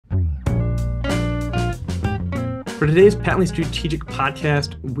For today's Patently Strategic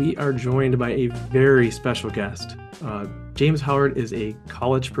podcast, we are joined by a very special guest. James Howard is a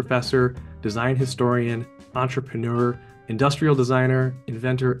college professor, design historian, entrepreneur, industrial designer,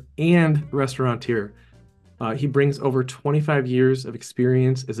 inventor, and restaurateur. He brings over 25 years of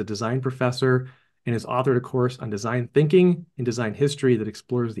experience as a design professor and has authored a course on design thinking and design history that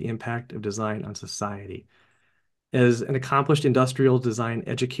explores the impact of design on society. As an accomplished industrial design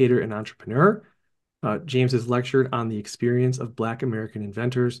educator and entrepreneur, James has lectured on the experience of Black American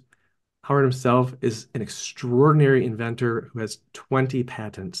inventors. Howard himself is an extraordinary inventor who has 20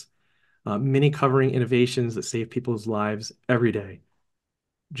 patents, many covering innovations that save people's lives every day.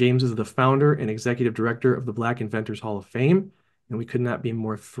 James is the founder and executive director of the Black Inventors Hall of Fame, and we could not be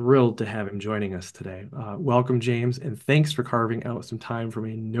more thrilled to have him joining us today. Welcome, James, and thanks for carving out some time from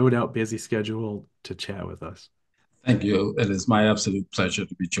a no doubt busy schedule to chat with us. Thank you. It is my absolute pleasure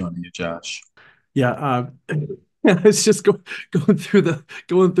to be joining you, Josh. Yeah, it's just going through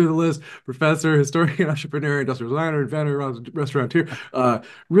the list. Professor, historian, entrepreneur, industrial designer, inventor, restaurateur.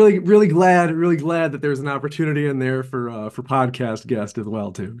 Really glad that there's an opportunity in there for podcast guest as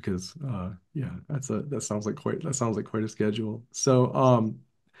well too, because yeah, that sounds like quite a schedule. So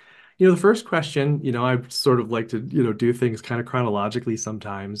the first question, I sort of like to, do things kind of chronologically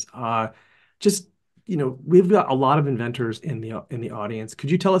sometimes. Just, we've got a lot of inventors in the audience. Could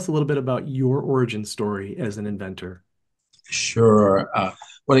you tell us a little bit about your origin story as an inventor? Sure.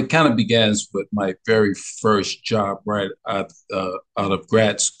 Well, it kind of begins with my very first job out of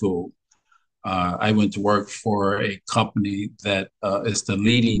grad school. I went to work for a company that is the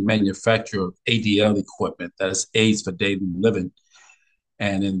leading manufacturer of ADL equipment, that is aids for daily living.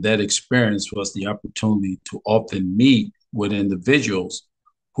 And in that experience was the opportunity to often meet with individuals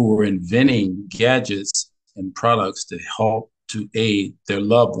who were inventing gadgets and products to help to aid their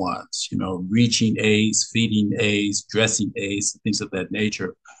loved ones, reaching aids, feeding aids, dressing aids, things of that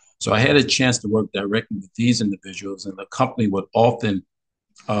nature. So I had a chance to work directly with these individuals, and the company would often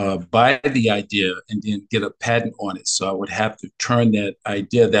buy the idea and then get a patent on it. So I would have to turn that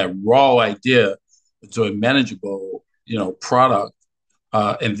idea, that raw idea, into a manageable, product,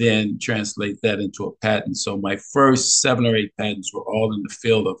 and then translate that into a patent. So my first 7 or 8 patents were all in the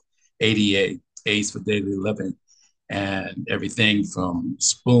field of ADA, aids for daily living, and everything from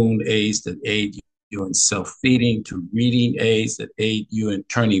spoon aids that aid you in self-feeding to reading aids that aid you in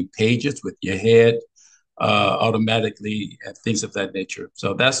turning pages with your head automatically and things of that nature.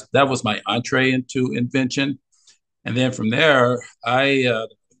 So that was my entree into invention. And then from there, I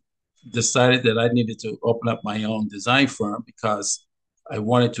decided that I needed to open up my own design firm because I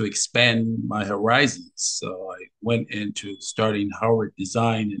wanted to expand my horizons. So I went into starting Howard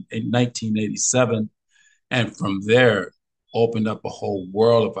Design in 1987. And from there, opened up a whole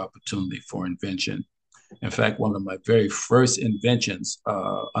world of opportunity for invention. In fact, one of my very first inventions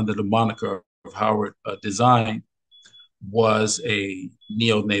under the moniker of Howard Design was a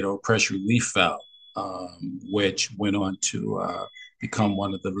neonatal pressure relief valve, which went on to become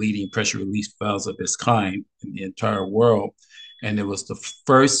one of the leading pressure relief valves of its kind in the entire world. And it was the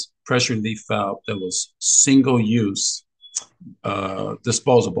first pressure relief valve that was single use,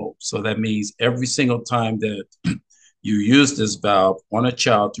 disposable. So that means every single time that you use this valve on a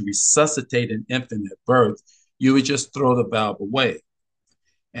child to resuscitate an infant at birth, you would just throw the valve away.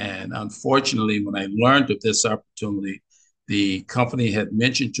 And unfortunately, when I learned of this opportunity, the company had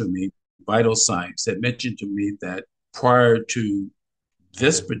mentioned to me, Vital Signs had mentioned to me that prior to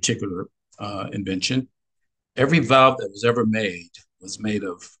this particular invention, every valve that was made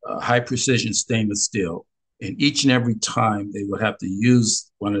of high precision stainless steel. And each and every time they would have to use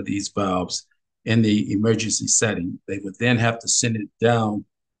one of these valves in the emergency setting, they would then have to send it down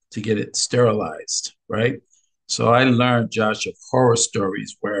to get it sterilized, right? So I learned, Josh, of horror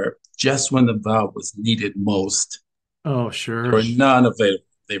stories where just when the valve was needed most, Oh, there sure. were none available.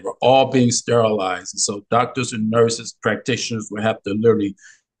 They were all being sterilized. And so doctors and nurses, practitioners would have to literally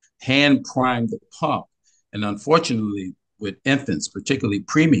hand prime the pump. And unfortunately, with infants, particularly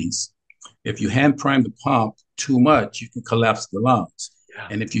preemies, if you hand prime the pump too much, you can collapse the lungs. Yeah.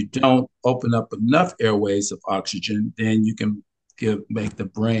 And if you don't open up enough airways of oxygen, then you can make the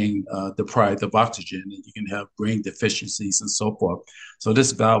brain deprived of oxygen, and you can have brain deficiencies and so forth. So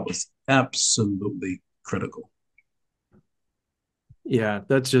this valve was absolutely critical. Yeah,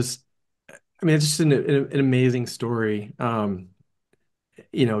 it's just an amazing story.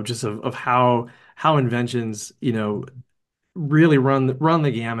 Just of how inventions, really run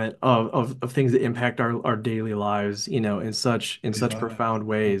the gamut of things that impact our daily lives, in such profound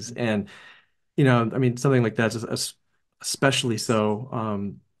ways. And, something like that is especially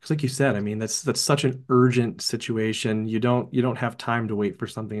so, because like you said, I mean, that's such an urgent situation. You don't have time to wait for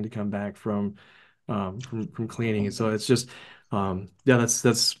something to come back from cleaning. And so it's just yeah,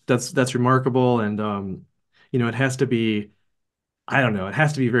 that's remarkable. And it has to be, I don't know, it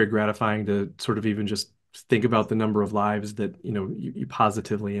has to be very gratifying to sort of even just think about the number of lives that, you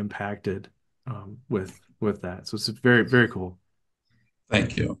positively impacted with that. So it's very, very cool.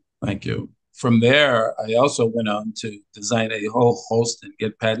 Thank you. Thank you. From there, I also went on to design a whole host and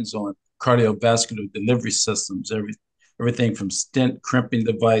get patents on cardiovascular delivery systems, everything from stent crimping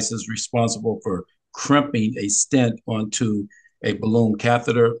devices responsible for crimping a stent onto a balloon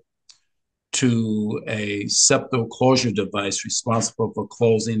catheter to a septal closure device responsible for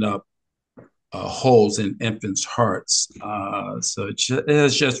closing up holes in infants' hearts. So it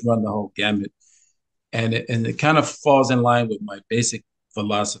has just run the whole gamut. And it kind of falls in line with my basic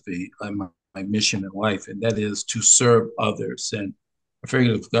philosophy, my mission in life, and that is to serve others. And I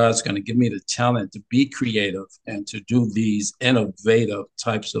figured if God's going to give me the talent to be creative and to do these innovative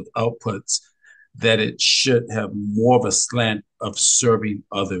types of outputs, that it should have more of a slant of serving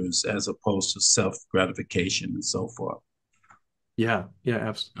others as opposed to self gratification and so forth. Yeah,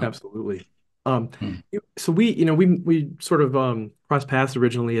 yeah, Oh, absolutely. Um, mm, so we sort of crossed paths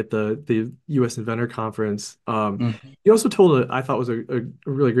originally at the U.S. Inventor Conference. mm, You also told I thought was a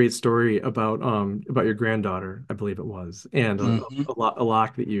really great story about your granddaughter, I believe it was, and mm. a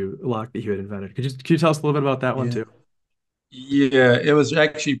lock that you had invented. Could you tell us a little bit about that one Yeah. too? Yeah, it was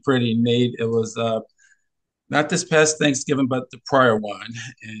actually pretty neat. It was not this past Thanksgiving, but the prior one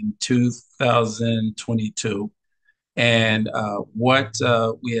in 2022. And what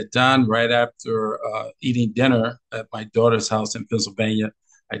we had done right after eating dinner at my daughter's house in Pennsylvania,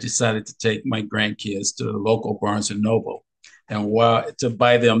 I decided to take my grandkids to the local Barnes and Noble, and to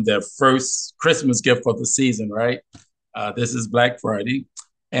buy them their first Christmas gift for the season. Right, this is Black Friday,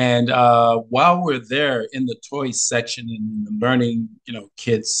 and while we're there in the toy section and the learning,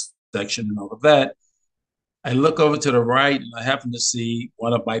 kids section and all of that, I look over to the right and I happen to see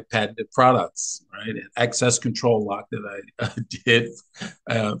one of my patented products, right? An access control lock that I did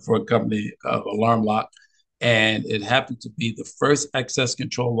for a company of Alarm Lock. And it happened to be the first access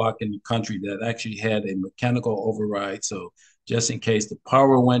control lock in the country that actually had a mechanical override. So just in case the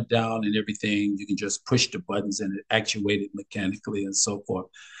power went down and everything, you can just push the buttons and it actuated mechanically and so forth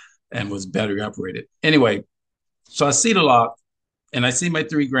and was battery operated. Anyway, so I see the lock and I see my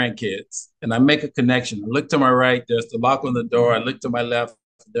three grandkids, and I make a connection. I look to my right, there's the lock on the door. I look to my left,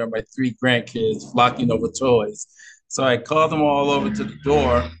 there are my three grandkids flocking over toys. So I call them all over to the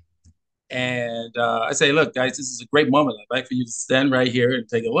door, and I say, "Look, guys, this is a great moment. I'd like for you to stand right here and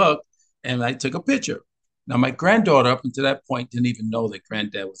take a look." And I took a picture. Now, my granddaughter, up until that point, didn't even know that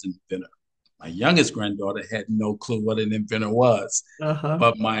granddad was an inventor. My youngest granddaughter had no clue what an inventor was. Uh-huh.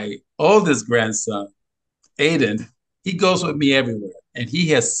 But my oldest grandson, Aiden, he goes with me everywhere, and he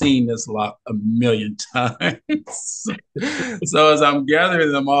has seen this lock a million times. So as I'm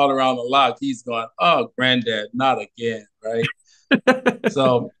gathering them all around the lock, he's going, "Oh, granddad, not again," right?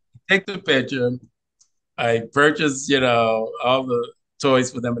 So take the picture. I purchased, all the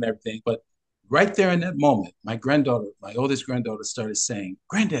toys for them and everything. But right there in that moment, my granddaughter, my oldest granddaughter, started saying,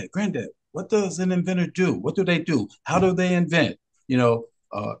 "Granddad, granddad, what does an inventor do? What do they do? How do they invent?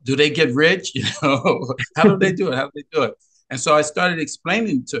 Do they get rich? How do they do it? How do they do it?" And so I started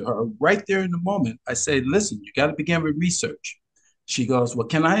explaining to her right there in the moment. I said, "Listen, you got to begin with research." She goes, "Well,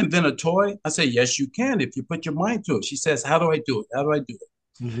 can I invent a toy?" I say, "Yes, you can if you put your mind to it." She says, "How do I do it? How do I do it?"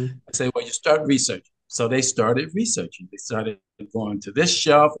 Hmm. I say, "Well, you start researching." So they started researching. They started going to this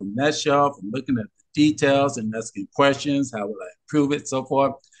shelf and that shelf and looking at the details and asking questions. How would I improve it? So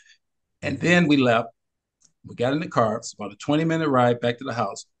forth. And then we left. We got in the car. It's about a 20-minute ride back to the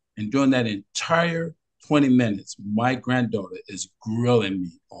house. And during that entire 20 minutes, my granddaughter is grilling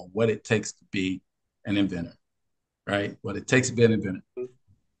me on what it takes to be an inventor, right? What it takes to be an inventor.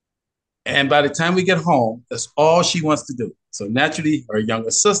 And by the time we get home, that's all she wants to do. So naturally, her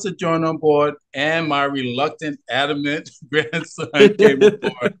younger sister joined on board, and my reluctant, adamant grandson came on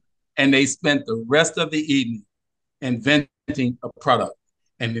board. And they spent the rest of the evening inventing a product.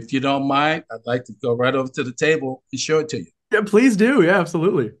 And if you don't mind, I'd like to go right over to the table and show it to you. Yeah, please do. Yeah,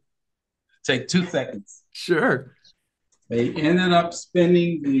 absolutely. Take 2 seconds. Sure. They ended up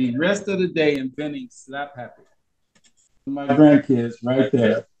spending the rest of the day inventing Slap Happy. My grandkids right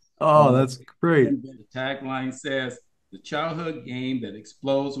there. Oh, that's great. The tagline says, "The childhood game that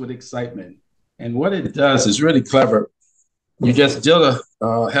explodes with excitement." And what it does is really clever. You just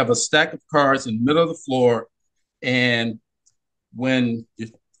have a stack of cards in the middle of the floor, and when you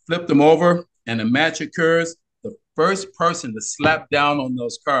flip them over and a match occurs, the first person to slap down on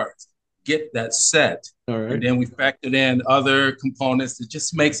those cards, get that set. All And right. then we factored in other components. It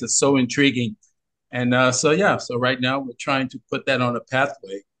just makes it so intriguing. And so right now we're trying to put that on a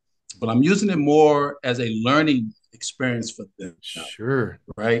pathway, but I'm using it more as a learning experience for them now, Sure.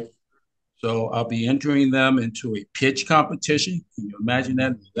 right? So I'll be entering them into a pitch competition. Can you imagine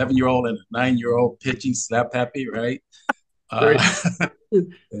that? An 11-year-old and a 9-year-old pitching slap happy, right? Great. Uh,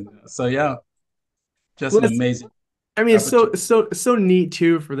 so yeah, just Well, an amazing I mean, it's opportunity. so neat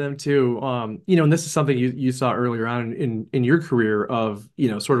too for them too. And this is something you saw earlier on in your career of,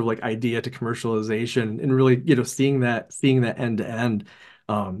 sort of like idea to commercialization and really, seeing that end to end,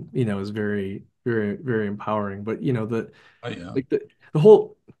 is very, very, very empowering. But Oh yeah, like the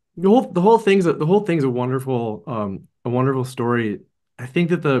whole the whole thing's a wonderful story. I think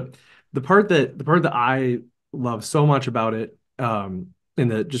that the part that I love so much about it, and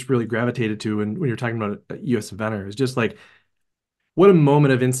that just really gravitated to when you're talking about US Inventor is just like what a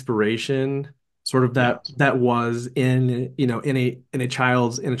moment of inspiration sort of yeah, that was in a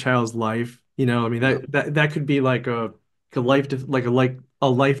child's life. I mean yeah, that could be like a yep,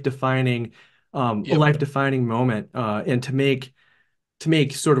 life defining moment, and to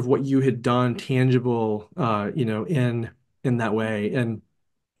make sort of what you had done tangible, in that way. And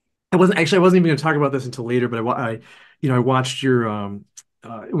I wasn't even going to talk about this until later, but I watched your,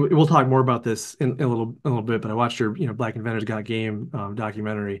 we'll talk more about this in a little bit, but I watched your, Black Inventors Got Game,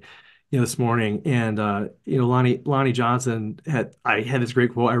 documentary, this morning. And Lonnie Johnson I had this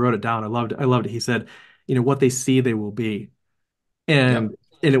great quote. I wrote it down. I loved it. He said, what they see they will be. yep,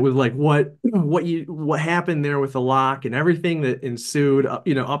 And it was like what happened there with the lock and everything that ensued, up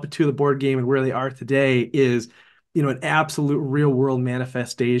to the board game and where they are today is, an absolute real world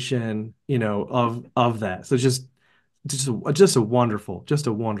manifestation, of that. So just a wonderful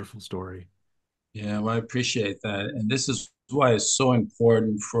story. yeah. Well, I appreciate that, and this is why it's so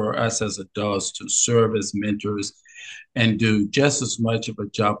important for us as adults to serve as mentors and do just as much of a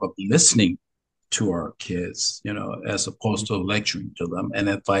job of listening to our kids, as opposed to lecturing to them and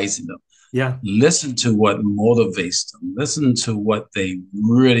advising them. Yeah. Listen to what motivates them. Listen to what they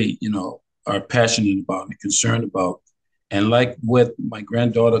really, are passionate about and concerned about. And like with my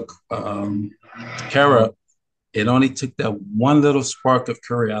granddaughter, Kara, it only took that one little spark of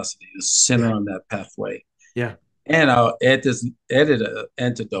curiosity to send her Yeah. on that pathway. Yeah. And I'll add this added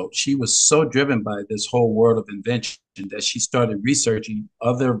antidote. She was so driven by this whole world of invention that she started researching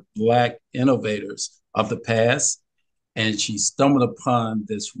other Black innovators of the past, and she stumbled upon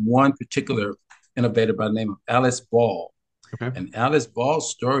this one particular innovator by the name of Alice Ball. Okay. And Alice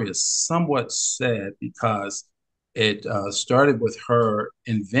Ball's story is somewhat sad because it started with her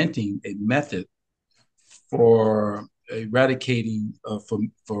inventing a method for eradicating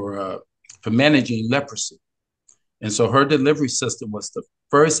for managing leprosy. And so her delivery system was the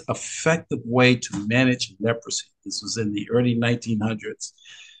first effective way to manage leprosy. This was in the early 1900s.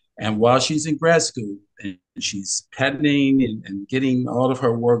 And while she's in grad school and she's patenting and getting all of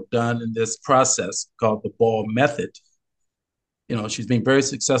her work done in this process called the Ball method, she's been very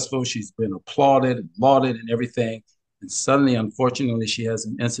successful. She's been applauded and lauded and everything. And suddenly, unfortunately, she has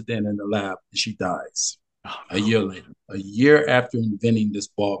an incident in the lab and she dies Oh a no. year later, a year after inventing this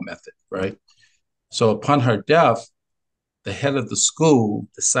Ball method, right? So upon her death, the head of the school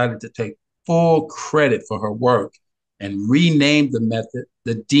decided to take full credit for her work and renamed the method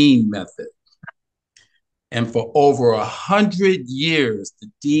the Dean method. And for over 100 years, the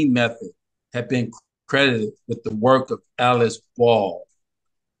Dean method had been credited with the work of Alice Ball.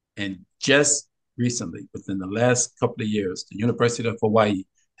 And just recently, within the last couple of years, the University of Hawaii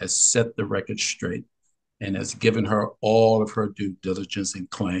has set the record straight and has given her all of her due diligence and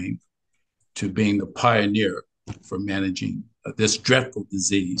claim to being the pioneer for managing this dreadful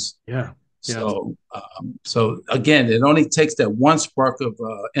disease. Yeah. Yeah. So again, it only takes that one spark of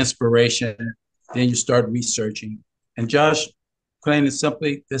inspiration. Then you start researching. And Josh, plain and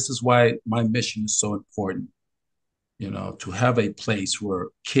simply, this is why my mission is so important. To have a place where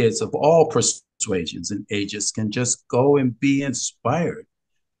kids of all persuasions and ages can just go and be inspired.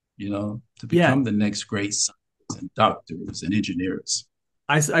 To Yeah. become the next great scientists and doctors and engineers.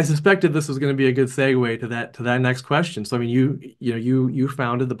 I suspected this was going to be a good segue to that next question. So I mean, you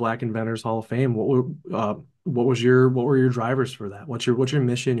founded the Black Inventors Hall of Fame. What were your drivers for that? What's your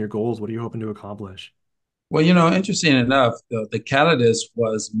mission, your goals? What are you hoping to accomplish? Well, interesting enough, the catalyst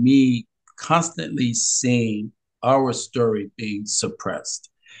was me constantly seeing our story being suppressed.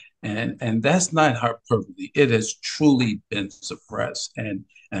 And that's not hyperbole. It has truly been suppressed. And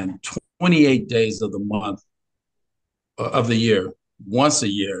 28 days of the month of the year, once a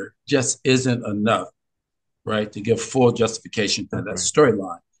year, just isn't enough right, to give full justification to that Right.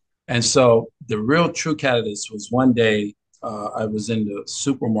 storyline. And so the real true catalyst was one day I was in the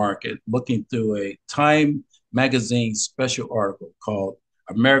supermarket looking through a Time magazine special article called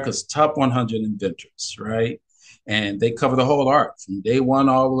America's Top 100 Inventors, right? And they cover the whole arc from day one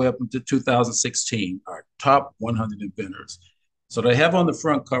all the way up into 2016, our top 100 inventors. So they have on the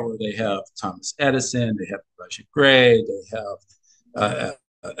front cover, they have Thomas Edison, they have Elisha Gray, they have uh,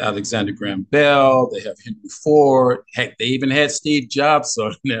 Alexander Graham Bell, they have Henry Ford. Heck, they even had Steve Jobs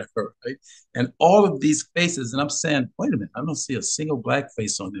on there, right? And all of these faces, and I'm saying, wait a minute, I don't see a single black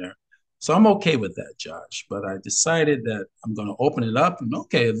face on there. So I'm okay with that, Josh. But I decided that I'm going to open it up, and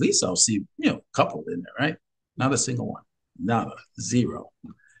okay, at least I'll see, a couple in there, right? Not a single one, not a zero.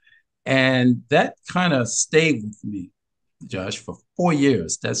 And that kind of stayed with me, Josh, for 4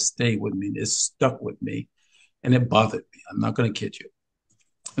 years. That stayed with me. It stuck with me, and it bothered me. I'm not going to kid you.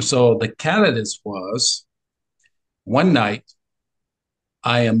 So the catalyst was one night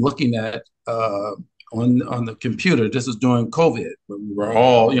I am looking at on the computer. This is during COVID, when we were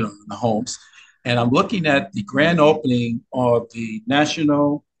all in the homes, and I'm looking at the grand opening of the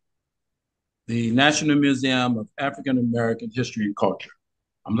National Museum of African American History and Culture.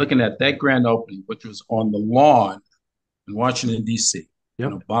 I'm looking at that grand opening, which was on the lawn in Washington, D.C.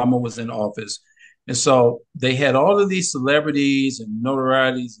 Yep. And Obama was in office. And so they had all of these celebrities and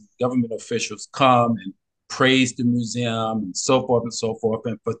notorieties and government officials come and praise the museum and so forth and so forth.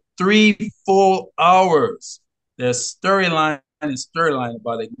 And for 3 full hours, there's storyline and storyline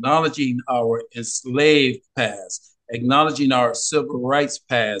about acknowledging our enslaved past, acknowledging our civil rights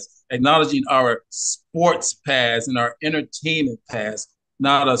past, acknowledging our sports past and our entertainment past.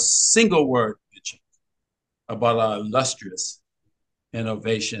 Not a single word mentioned about our illustrious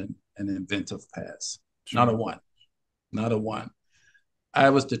innovation and inventive past. Sure. Not a one. Not a one. I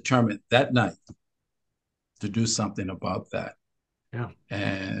was determined that night to do something about that. Yeah.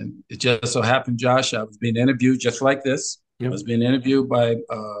 And it just so happened, Josh, I was being interviewed just like this. I Yep. was being interviewed by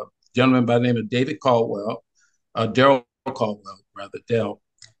a gentleman by the name of David Caldwell, Daryl Caldwell, rather, Dale.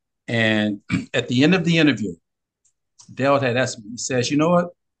 And at the end of the interview, Dale had asked me, he says, you know what,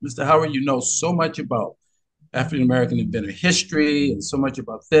 Mr. Howard, you know so much about African American inventor history and so much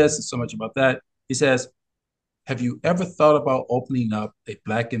about this and so much about that. He says, have you ever thought about opening up a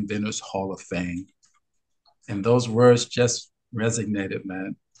Black Inventors Hall of Fame? And those words just resonated,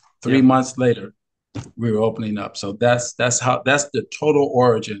 man. Three Yep. months later, we were opening up. So that's the total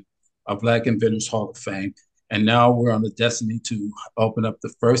origin of Black Inventors Hall of Fame. And now we're on the destiny to open up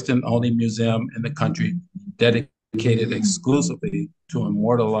the first and only museum in the country dedicated exclusively to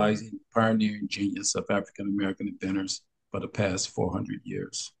immortalizing the pioneering genius of African American inventors for the past 400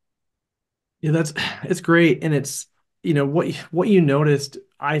 years. Yeah, it's great. And it's, what you noticed,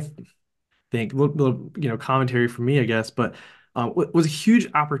 I think, little, commentary for me, I guess, but was a huge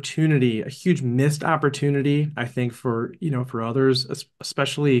opportunity, a huge missed opportunity, I think, for others,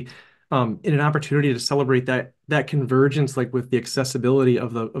 especially in an opportunity to celebrate that convergence, like with the accessibility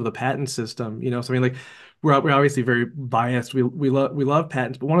of the patent system. So I mean, like we're obviously very biased. We love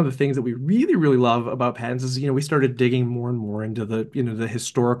patents, but one of the things that we really really love about patents is we started digging more and more into the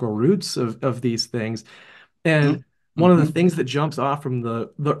historical roots of these things. And one of the Mm-hmm. things that jumps off from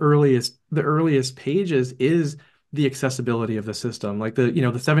the earliest pages is the accessibility of the system. Like the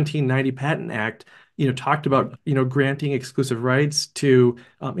 1790 Patent Act, talked about granting exclusive rights to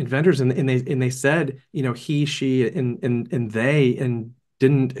inventors, and they said he, she, and they, and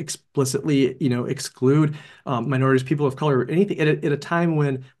didn't explicitly exclude minorities, people of color, anything at a time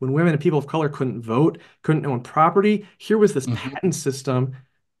when women and people of color couldn't vote, couldn't own property. Here was this Mm-hmm. patent system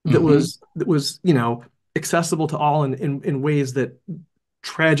that Mm-hmm. was accessible to all in ways that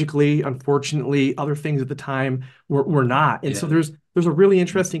tragically, unfortunately, other things at the time were not. And so Yeah. there's a really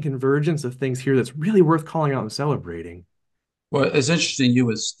interesting convergence of things here that's really worth calling out and celebrating. Well, it's interesting you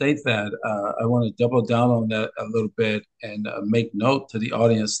would state that. I want to double down on that a little bit and make note to the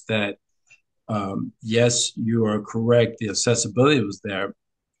audience that yes, you are correct. The accessibility was there,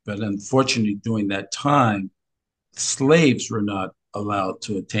 but unfortunately, during that time, slaves were not allowed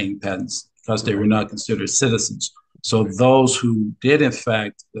to attain patents because they were Right. not considered citizens. So Right. those who did, in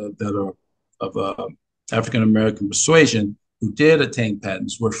fact, that are of African American persuasion, who did attain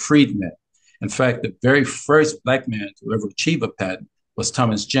patents, were freedmen. In fact, the very first black man to ever achieve a patent was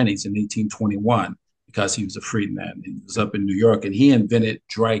Thomas Jennings in 1821 because he was a freedman. He was up in New York and he invented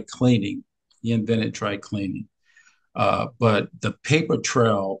dry cleaning. He invented dry cleaning. But the paper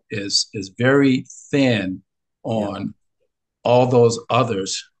trail is very thin Yeah. on all those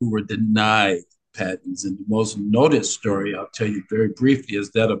others who were denied patents. And the most noted story, I'll tell you very briefly, is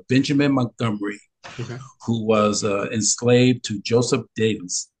that of Benjamin Montgomery. Okay. who was enslaved to Joseph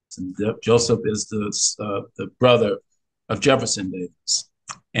Davis. And Joseph is the brother of Jefferson Davis.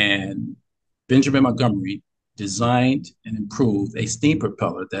 And Benjamin Montgomery designed and improved a steam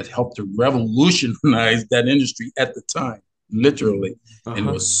propeller that helped to revolutionize that industry at the time, literally. And it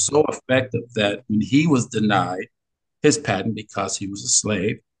Uh-huh. was so effective that when he was denied his patent because he was a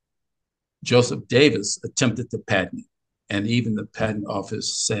slave, Joseph Davis attempted to patent it. And even the patent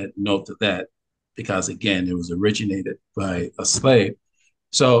office said no to that because, again, it was originated by a slave.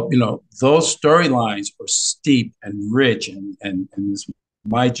 So, those storylines are steep and rich, and it's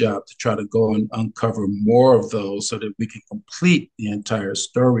my job to try to go and uncover more of those so that we can complete the entire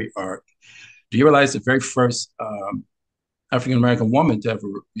story arc. Do you realize the very first African American woman to ever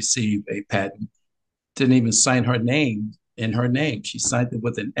receive a patent didn't even sign her name in her name? She signed it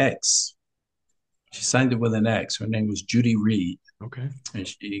with an X. She signed it with an X. Her name was Judy Reed, Okay. and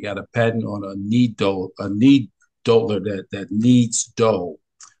she got a patent on a knead doler that kneads dough,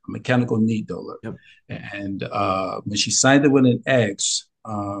 a mechanical knead doler. Yep. And when she signed it with an X,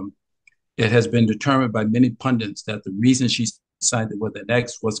 it has been determined by many pundits that the reason she signed it with an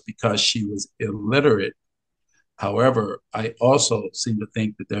X was because she was illiterate. However, I also seem to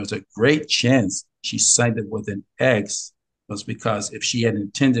think that there's a great chance she signed it with an X was because if she had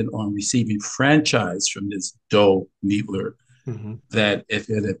intended on receiving franchise from this dough needler, Mm-hmm. that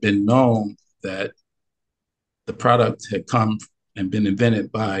if it had been known that the product had come and been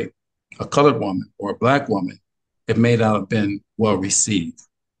invented by a colored woman or a black woman, it may not have been well received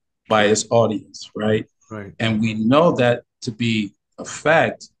by Sure. its audience, right? Right. And we know that to be a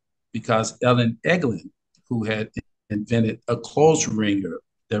fact because Ellen Eglin, who had invented a clothes wringer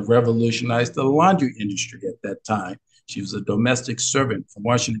that revolutionized the laundry industry at that time, she was a domestic servant from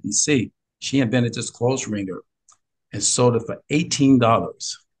Washington, D.C. She invented this clothes wringer and sold it for $18.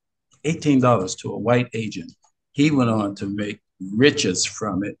 $18 to a white agent. He went on to make riches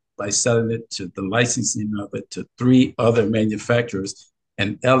from it by selling it to the licensing of it to three other manufacturers.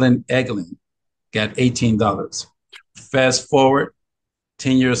 And Ellen Eglin got $18. Fast forward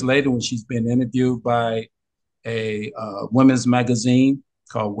 10 years later, when she's been interviewed by a women's magazine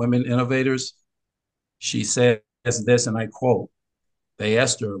called Women Innovators, she says this, and I quote, they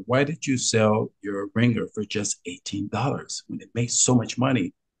asked her, why did you sell your ringer for just $18 when it makes so much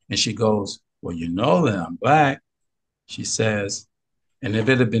money? And she goes, well, you know that I'm black. She says, and if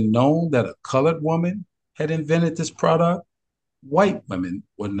it had been known that a colored woman had invented this product, white women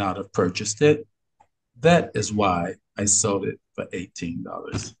would not have purchased it. That is why I sold it for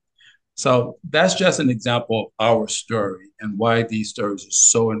 $18. So that's just an example of our story and why these stories are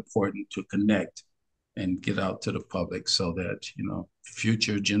so important to connect and get out to the public so that,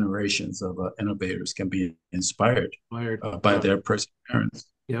 future generations of innovators can be inspired Wired. by Yep. their perseverance.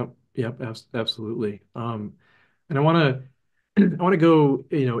 Yep. Yep. Absolutely. And I want to go,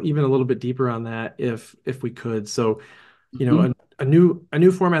 even a little bit deeper on that if we could. So, Mhm. a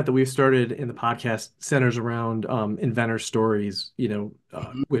new format that we've started in the podcast centers around inventor stories,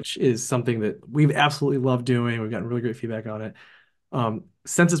 which is something that we've absolutely loved doing. We've gotten really great feedback on it.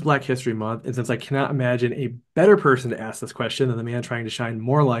 Since it's Black History Month, and since I cannot imagine a better person to ask this question than the man trying to shine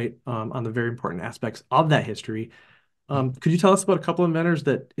more light on the very important aspects of that history, could you tell us about a couple of inventors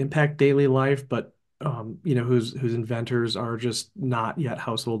that impact daily life, but whose inventors are just not yet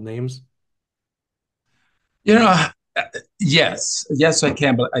household names? You know, yes, I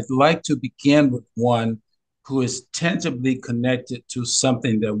can, but I'd like to begin with one who is tangibly connected to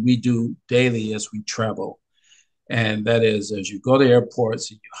something that we do daily as we travel. And that is, as you go to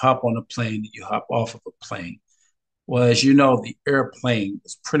airports and you hop on a plane and you hop off of a plane. Well, as you know, the airplane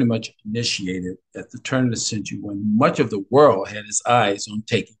was pretty much initiated at the turn of the century when much of the world had its eyes on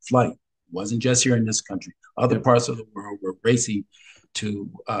taking flight. It wasn't just here in this country. Other Yep. parts of the world were racing to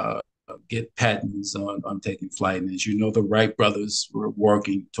get patents on taking flight. And as you know, the Wright brothers were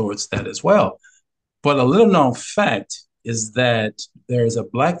working towards that as well. But a little known fact is that there is a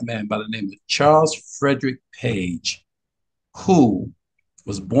black man by the name of Charles Frederick Page who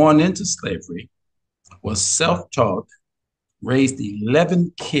was born into slavery, was self taught, raised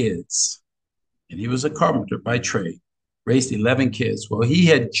 11 kids, and he was a carpenter by trade, raised 11 kids. Well, he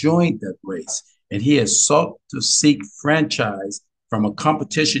had joined that race and he had sought to seek franchise from a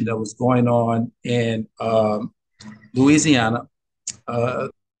competition that was going on in Louisiana, uh,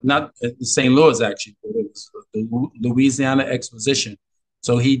 not St. Louis actually, but it was the Louisiana Exposition.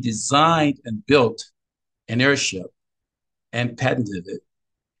 So he designed and built an airship and patented it.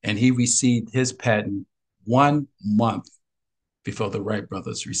 And he received his patent 1 month before the Wright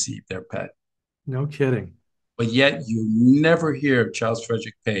brothers received their patent. No kidding. but yet you never hear of Charles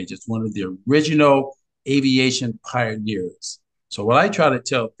Frederick Page. It's one of the original aviation pioneers. So what I try to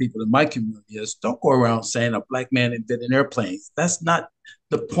tell people in my community is don't go around saying a black man invented airplanes. That's not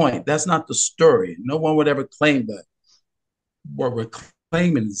the point. That's not the story. No one would ever claim that. What we're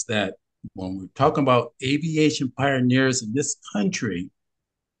claiming is that when we're talking about aviation pioneers in this country,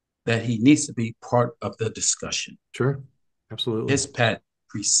 that he needs to be part of the discussion. Sure. Absolutely. His patent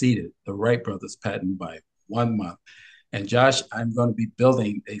preceded the Wright brothers patent by 1 month. And Josh, I'm going to be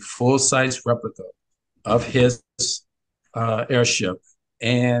building a full-size replica of his airship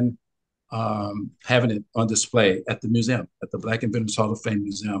and having it on display at the museum, at the Black Inventors Hall of Fame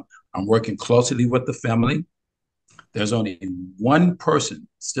Museum. I'm working closely with the family. There's only one person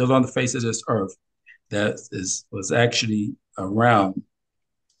still on the face of this earth that was actually around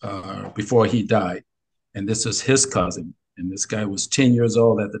before he died, and this is his cousin. And this guy was 10 years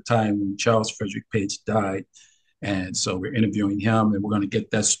old at the time when Charles Frederick Page died. And so we're interviewing him, and we're going to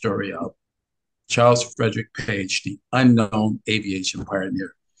get that story out. Charles Frederick Page, the unknown aviation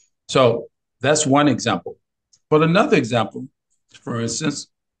pioneer. So that's one example. But another example, for instance,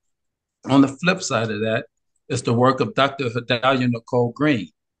 on the flip side of that, is the work of Dr. Hadalia Nicole Green.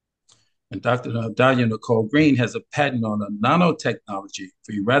 And Dr. Hadalia Nicole Green has a patent on a nanotechnology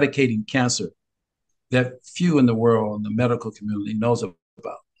for eradicating cancer that few in the world, in the medical community, knows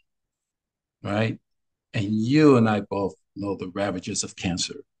about, right? And you and I both know the ravages of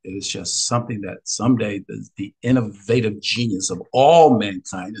cancer. It is just something that someday the innovative genius of all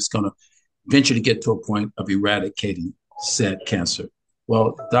mankind is going to venture to get to a point of eradicating said cancer.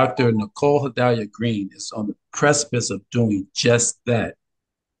 Well, Dr. Nicole Hadalia Green is on the precipice of doing just that,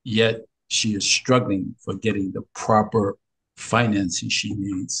 yet she is struggling for getting the proper financing she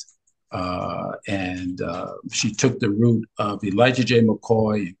needs. She took the route of Elijah J.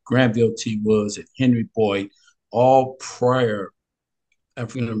 McCoy and Granville T. Woods and Henry Boyd, all prior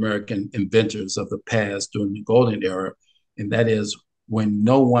African-American inventors of the past during the golden era. And that is when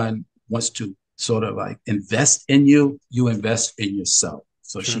no one wants to sort of like invest in you, you invest in yourself.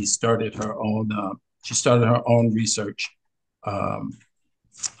 So Sure. she started her own research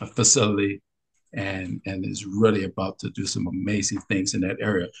facility and is really about to do some amazing things in that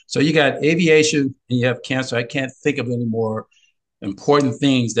area. So you got aviation and you have cancer. I can't think of any more important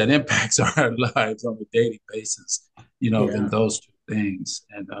things that impacts our lives on a daily basis, than those two things.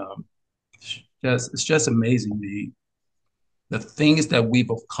 And it's just amazing the things that we've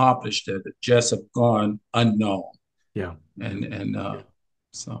accomplished that just have gone unknown. Yeah.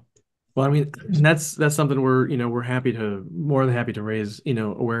 So. Well, I mean, that's something we're more than happy to raise,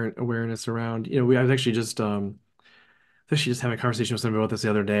 awareness around. I was actually just having a conversation with somebody about this the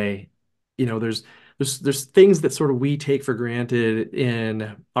other day. There's things that sort of we take for granted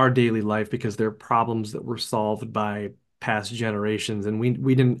in our daily life because they're problems that were solved by past generations, and we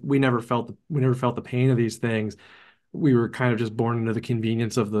never felt the pain of these things. We were kind of just born into the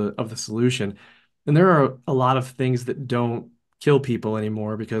convenience of the solution. And there are a lot of things that don't kill people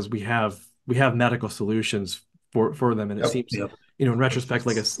anymore because we have medical solutions for them, and it seems, Yep. in retrospect,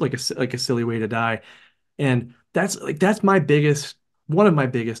 like a silly way to die. And that's one of my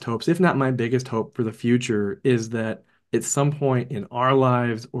biggest hopes, if not my biggest hope for the future, is that at some point in our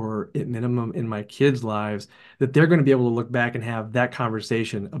lives, or at minimum in my kids' lives, that they're going to be able to look back and have that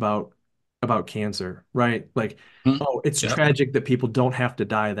conversation about cancer, right? Like, Mm-hmm. oh, it's Yep. tragic that people don't have to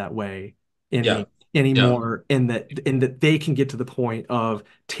die that way Yeah. Yeah. anymore, and that they can get to the point of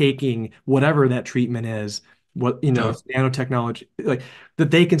taking whatever that treatment is, Yeah. it's nanotechnology, like that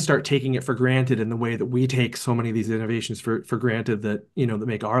they can start taking it for granted in the way that we take so many of these innovations for granted, that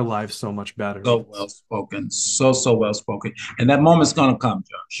make our lives so much better. So well spoken. So well spoken. And that moment's gonna come,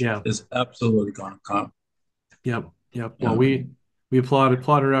 Josh. Yeah. It's absolutely gonna come. Yep. Yep. Well, Yeah. we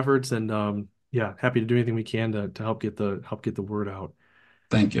applaud our efforts, and yeah, happy to do anything we can to help get the word out.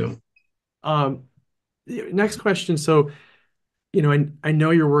 Thank you. Um, Next question. So, I know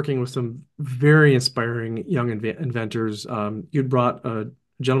you're working with some very inspiring young inventors. You brought a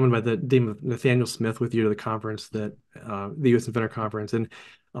gentleman by the name of Nathaniel Smith with you to the conference, the U.S. Inventor Conference, and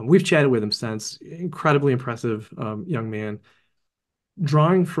we've chatted with him since. Incredibly impressive young man.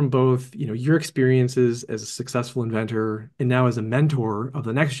 Drawing from both, your experiences as a successful inventor and now as a mentor of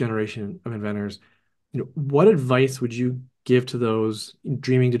the next generation of inventors, what advice would you give to those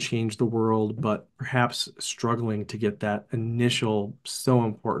dreaming to change the world, but perhaps struggling to get that initial, so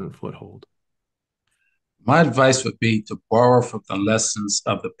important foothold? My advice would be to borrow from the lessons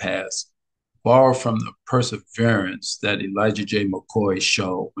of the past, borrow from the perseverance that Elijah J. McCoy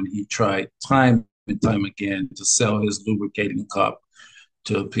showed when he tried time and time again to sell his lubricating cup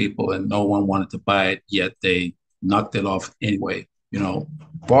to people and no one wanted to buy it, yet they knocked it off anyway.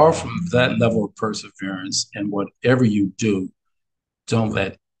 Far from that level of perseverance, and whatever you do, don't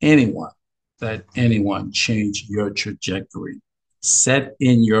let anyone change your trajectory. Set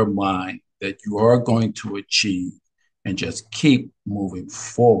in your mind that you are going to achieve and just keep moving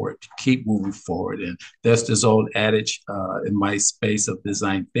forward, keep moving forward. And there's this old adage in my space of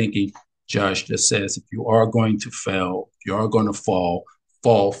design thinking, Josh, that says if you are going to fail, if you are going to fall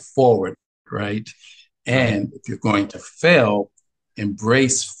forward, right? Right. And if you're going to fail,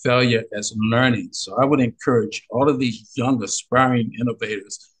 embrace failure as learning. So I would encourage all of these young aspiring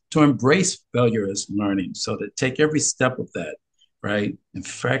innovators to embrace failure as learning. So to take every step of that, right, and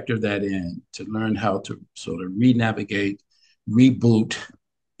factor that in to learn how to sort of re-navigate, reboot,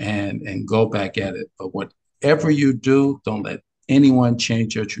 and go back at it. But whatever you do, don't let anyone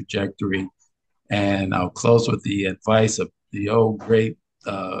change your trajectory. And I'll close with the advice of the old great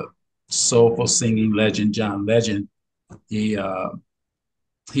soulful singing legend, John Legend. He uh,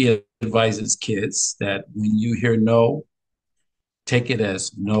 he advises kids that when you hear no, take it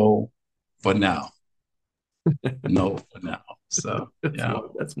as no for now. No for now. So yeah.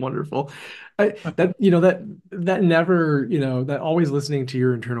 That's wonderful. That that never that always listening to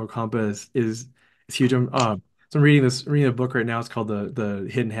your internal compass is huge. So I'm reading a book right now. It's called the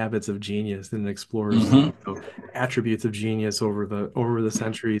Hidden Habits of Genius, and it explores Mm-hmm. attributes of genius over the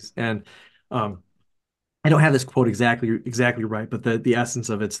centuries. And um, I don't have this quote exactly right, but the essence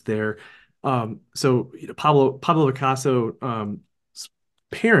of it's there. So Pablo Picasso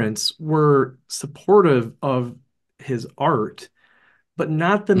parents were supportive of his art, but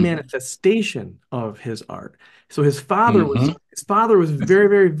not the Mm-hmm. manifestation of his art. So Mm-hmm. his father was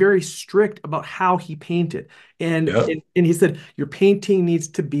very strict about how he painted. Yep. And he said, your painting needs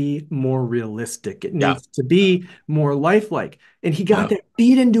to be more realistic. It Yeah. needs to be more lifelike. And he got Yeah. that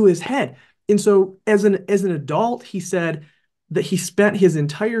beat into his head. And so as an adult, he said that he spent his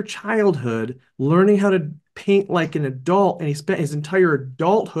entire childhood learning how to paint like an adult, and he spent his entire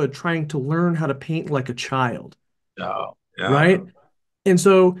adulthood trying to learn how to paint like a child, Yeah. Yeah. right? And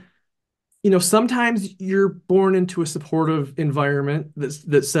so, sometimes you're born into a supportive environment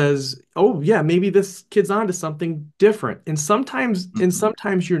that says, "Oh yeah, maybe this kid's onto something different." And Mm-hmm.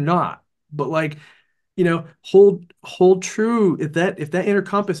 sometimes you're not. But like, hold true if that inner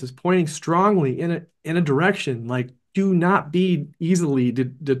compass is pointing strongly in a direction, like do not be easily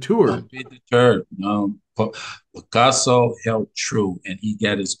detoured. Don't be deterred. No, Picasso held true, and he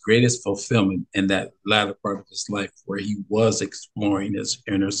got his greatest fulfillment in that latter part of his life, where he was exploring his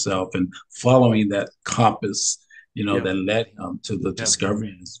inner self and following that compass, Yeah, that led him to the yeah,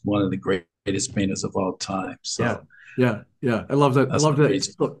 discovery. As one of the greatest painters of all time. yeah, So yeah. I love that. I that's love an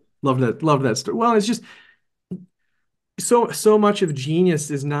amazing. that. Love that story. Well, it's just so much of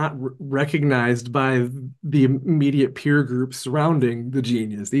genius is not recognized by the immediate peer group surrounding the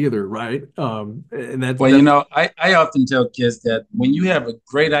genius either, right? And Well, that's I often tell kids that when you have a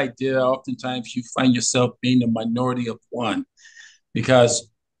great idea, oftentimes you find yourself being the minority of one because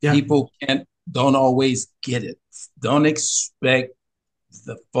yeah, people don't always get it. Don't expect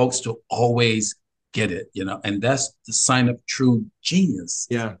the folks to always get it, and that's the sign of true genius,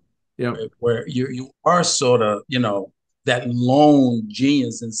 yeah, yeah, where you are sort of, that lone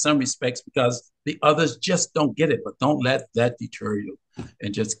genius in some respects because the others just don't get it. But don't let that deter you,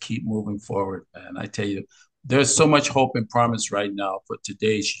 and just keep moving forward. And I tell you, there's so much hope and promise right now for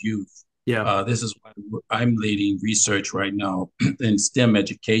today's youth. yeah. This is why I'm leading research right now in STEM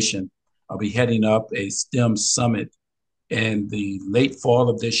education. I'll be heading up a STEM summit in the late fall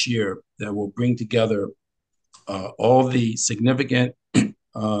of this year that will bring together all the significant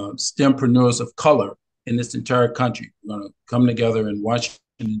STEMpreneurs of color in this entire country. We're going to come together in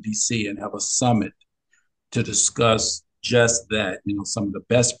Washington, D.C., and have a summit to discuss just that, some of the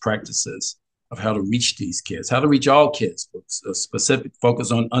best practices of how to reach these kids, how to reach all kids, with a specific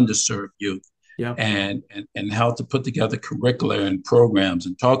focus on underserved youth, Yeah. and how to put together curricula and programs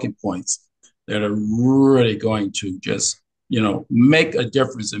and talking points that are really going to just, make a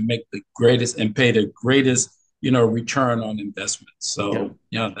difference and make the greatest and pay the greatest, return on investment. Yeah,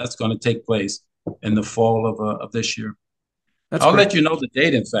 So, that's going to take place in the fall of this year. that's I'll great. let you know the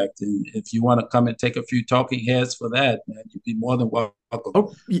date, in fact, and if you want to come and take a few talking heads for that, man, you'd be more than welcome.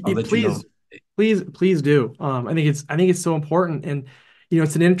 Oh, I'll let you know. please do. I think it's so important, and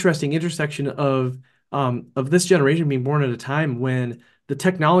it's an interesting intersection of this generation being born at a time when the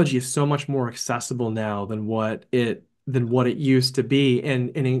technology is so much more accessible now than what it used to be,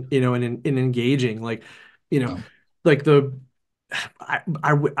 and engaging, you know, Um, like the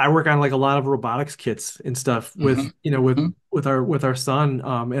I work on like a lot of robotics kits and stuff with, Hmm. with our son,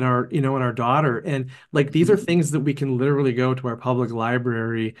 and our, and our daughter. And like these are Hmm. things that we can literally go to our public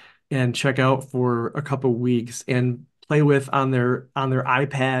library and check out for a couple weeks and play with on their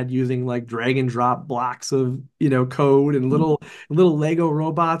iPad using like drag and drop blocks of, code and little Lego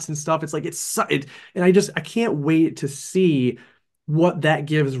robots and stuff. It's like and I can't wait to see what that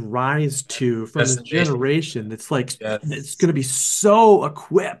gives rise to from this Destination. generation that's Yes. going to be so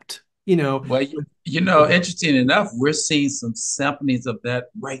equipped, Well, with, interesting enough, we're seeing some samplings of that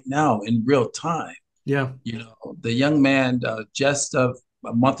right now in real time. yeah. The young man, just a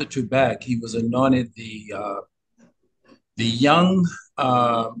month or two back, he was anointed the Young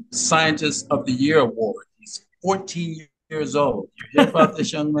Scientist of the Year award. He's 14 years old. You hear about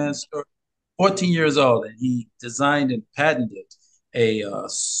this young man's story? 14 years old, and he designed and patented a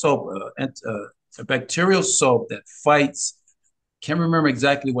soap, a bacterial soap that fights. Can't remember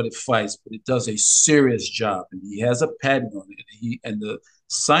exactly what it fights, but it does a serious job, and he has a patent on it. And the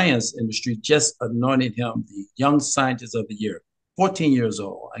science industry just anointed him the Young Scientist of the Year. 14 years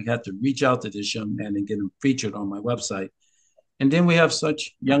old. I had to reach out to this young man and get him featured on my website. And then we have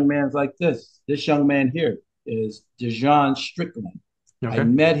such young men like this. This young man here is Dejan Strickland. I Okay.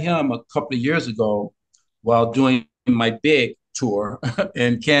 met him a couple of years ago while doing my big tour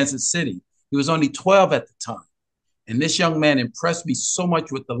in Kansas City. He was only 12 at the time. And this young man impressed me so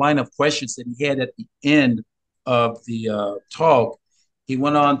much with the line of questions that he had at the end of the talk. He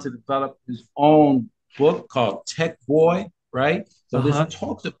went on to develop his own book called Tech Boy, right? So this Uh-huh.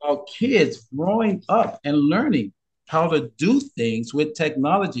 talks about kids growing up and learning how to do things with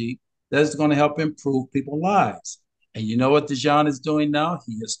technology that's going to help improve people's lives. And you know what Dejan is doing now?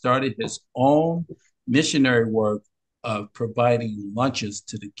 He has started his own missionary work of providing lunches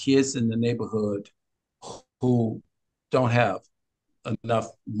to the kids in the neighborhood who don't have enough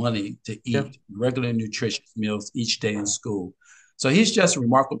money to Yeah. eat regular nutritious meals each day in school. So he's just a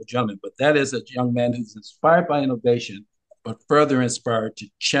remarkable gentleman, but that is a young man who's inspired by innovation, but further inspired to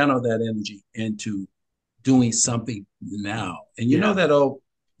channel that energy into doing something now. And you know Yeah.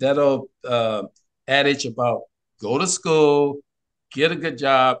 that old adage about go to school, get a good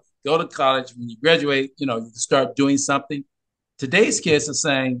job, go to college. When you graduate, you can start doing something. Today's kids are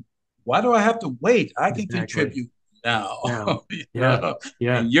saying, "Why do I have to wait? I can Exactly. contribute now." Yeah. you Yeah. know,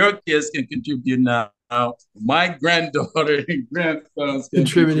 Yeah. and your kids can contribute now. My granddaughter and grandsons can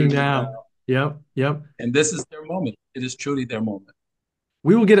Contributing contribute now, now. Yep. Yep. and this is their moment. It is truly their moment.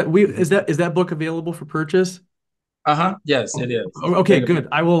 We will get it. Is that book available for purchase? Uh-huh. Yes, it Oh, is. It's okay, available.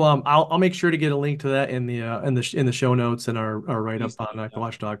 good. I'll make sure to get a link to that in the show notes and our write up Please on do.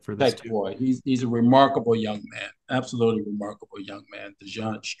 Watchdog for this Tech too. boy. He's a remarkable young man. Absolutely remarkable young man,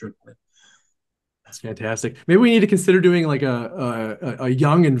 Dejan Strickland. That's fantastic. Maybe we need to consider doing like a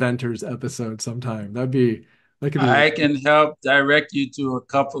young inventors episode sometime. That could be I can help direct you to a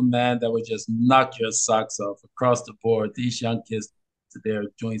couple, man, that would just knock your socks off across the board. These young kids, they're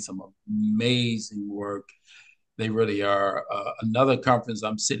doing some amazing work. They really are. Another conference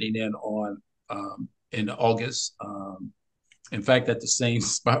I'm sitting in August. In fact, at the same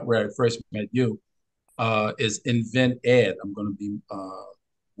spot where I first met you, is Invent Ed. I'm going to be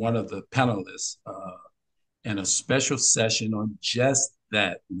one of the panelists in a special session on just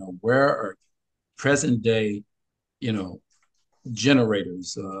that. Where are present day, you know,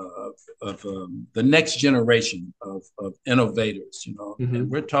 generators of the next generation of innovators, and hmm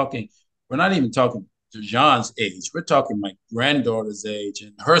we're not even talking to John's age. We're talking my granddaughter's age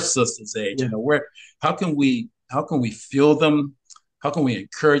and her sister's age. yeah. How can we fuel them? How can we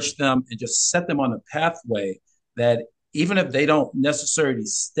encourage them and just set them on a pathway that even if they don't necessarily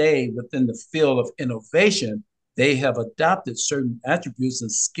stay within the field of innovation, they have adopted certain attributes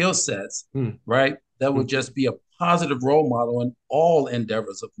and skill sets, Mm. right? That would Mhm. just be a positive role model in all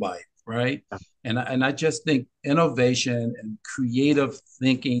endeavors of life, right? Yeah. And I just think innovation and creative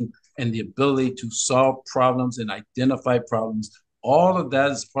thinking and the ability to solve problems and identify problems, all of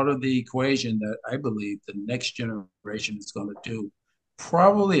that is part of the equation that I believe the next generation is going to do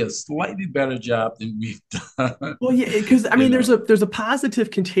probably a slightly better job than we've done. Well, yeah, because I you mean, know. there's a positive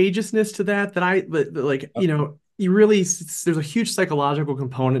contagiousness to that but like, you really there's a huge psychological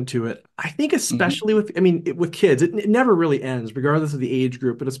component to it. I think Mhm. especially with, I mean, with kids, it never really ends, regardless of the age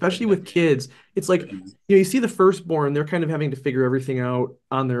group. But especially with kids, it's like, you see the firstborn, they're kind of having to figure everything out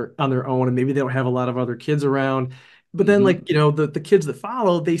on their own, and maybe they don't have a lot of other kids around. But then, like, Mhm. the kids that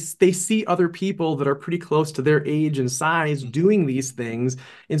follow, they see other people that are pretty close to their age and size doing these things,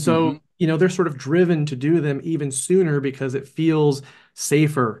 and so, Mhm. they're sort of driven to do them even sooner because it feels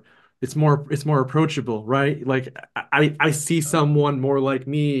safer, it's more approachable, right? Like I see someone more like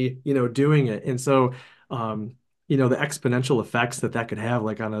me, doing it. And so the exponential effects that could have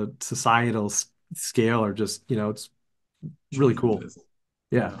like on a societal scale are just, it's really cool. Tremendous.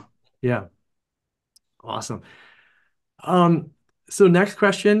 Yeah. Yeah. Yeah. Awesome. Um, so next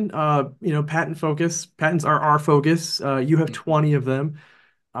question, patent focus. Patents are our focus. You have 20 of them.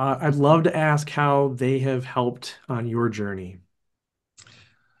 I'd love to ask how they have helped on your journey.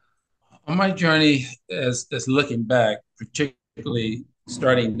 On my journey, as looking back, particularly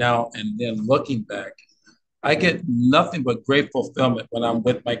starting now and then looking back, I get nothing but great fulfillment when I'm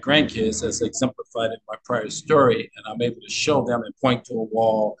with my grandkids, as exemplified in my prior story, and I'm able to show them and point to a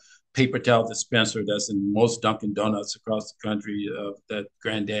wall, paper towel dispenser that's in most Dunkin' Donuts across the country that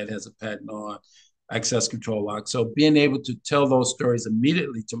granddad has a patent on, access control lock. So being able to tell those stories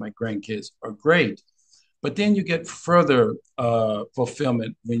immediately to my grandkids are great. But then you get further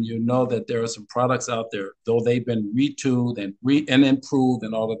fulfillment when you know that there are some products out there, though they've been retooled and improved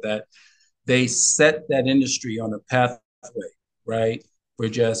and all of that, they set that industry on a pathway, right, for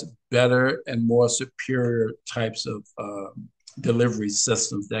just better and more superior types of delivery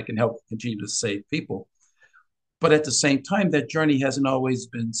systems that can help continue to save people. But at the same time, that journey hasn't always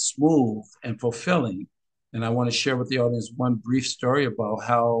been smooth and fulfilling. And I want to share with the audience one brief story about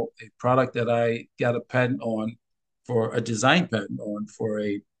how a product that I got a patent on, for a design patent on, for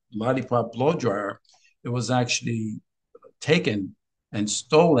a lollipop blow dryer, it was actually taken and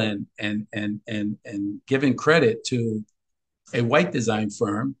stolen and given credit to a white design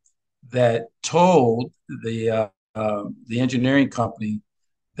firm that told the engineering company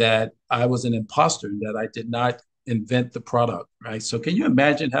that I was an imposter, that I did not invent the product, right? So can you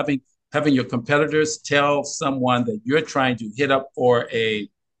imagine having your competitors tell someone that you're trying to hit up for a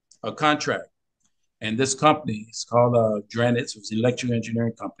contract? And this company is called Dranitz. It was an electrical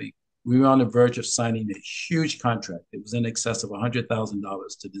engineering company. We were on the verge of signing a huge contract. It was in excess of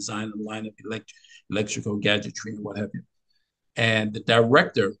 $100,000 to design a line of electrical gadgetry and what have you. And the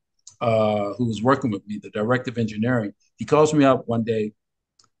director who was working with me, the director of engineering, he calls me up one day,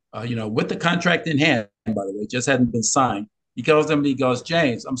 with the contract in hand, by the way, it just hadn't been signed. He calls them and he goes,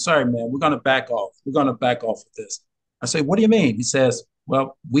 James, I'm sorry, man, we're going to back off. We're going to back off of this. I say, what do you mean? He says,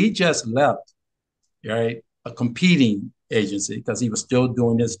 well, we just left, right, a competing agency because he was still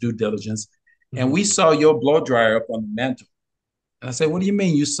doing his due diligence. And Mhm. we saw your blow dryer up on the mantle. And I said, what do you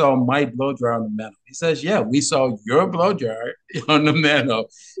mean you saw my blow dryer on the mantle? He says, yeah, we saw your blow dryer on the mantle.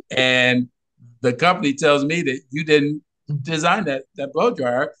 And the company tells me that you didn't design that blow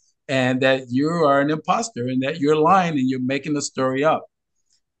dryer and that you are an imposter and that you're lying and you're making the story up.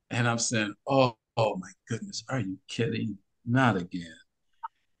 And I'm saying, oh my goodness, are you kidding? Not again.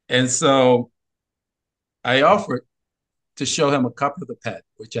 And so I offered to show him a copy of the patent,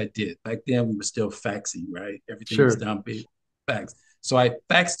 which I did. Back then, we were still faxing, right? Everything was Sure. down big fax. So I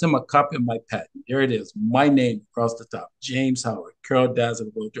faxed him a copy of my patent. Here it is, my name across the top, James Howard, Carol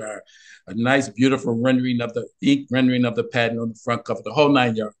Dazzle Blow Dryer, a nice, beautiful rendering of the ink rendering of the patent on the front cover, the whole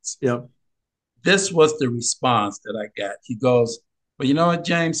 9 yards. Yep. This was the response that I got. He goes, well, you know what,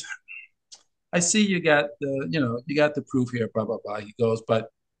 James? I see you got the proof here, blah, blah, blah. He goes, but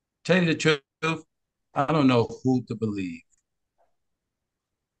tell you the truth, I don't know who to believe.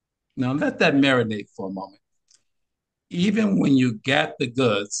 Now let that marinate for a moment. Even when you got the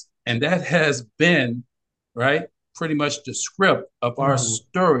goods, and that has been, right, pretty much the script of our Mhm.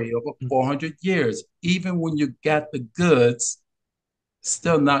 story over 400 years, even when you got the goods,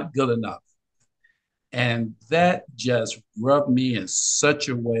 still not good enough. And that just rubbed me in such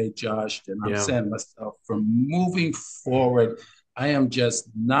a way, Josh, that I'm Yeah. saying to myself, from moving forward, I am just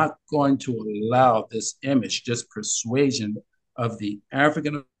not going to allow this image, this persuasion of the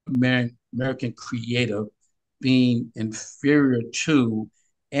African American creative being inferior to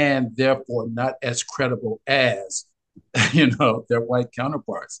and therefore not as credible as their white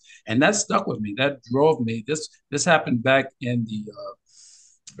counterparts. And that stuck with me. That drove me. This happened back in the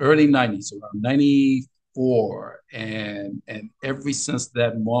early 90s, around 94. And ever since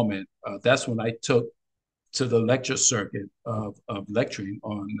that moment, that's when I took to the lecture circuit of lecturing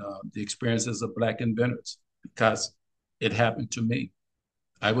on the experiences of Black inventors, because it happened to me.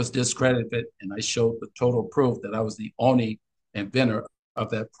 I was discredited, and I showed the total proof that I was the only inventor of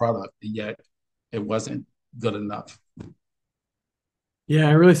that product, and yet it wasn't good enough. Yeah,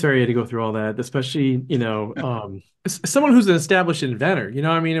 I'm really sorry you had to go through all that, especially, someone who's an established inventor,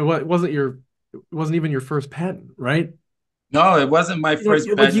 I mean, it wasn't even your first patent, right? No, it wasn't my first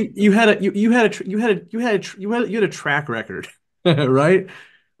Like patent. you had a track record, right?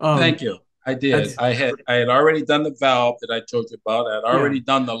 Um, Thank you. I did. That's I had already done the valve that I told you about. I had yeah, already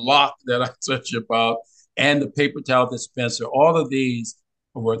done the lock that I told you about, and the paper towel dispenser. All of these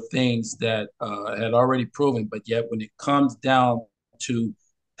were things that had already proven. But yet, when it comes down to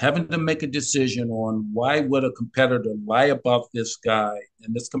having to make a decision on why would a competitor lie about this guy,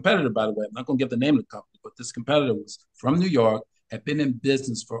 and this competitor, by the way, I'm not going to give the name of the company, but this competitor was from New York, had been in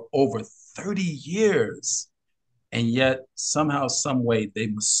business for over 30 years, and yet somehow, some way, they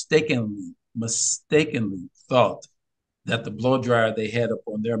mistakenly thought that the blow dryer they had up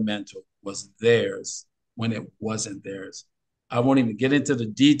on their mantle was theirs when it wasn't theirs. I won't even get into the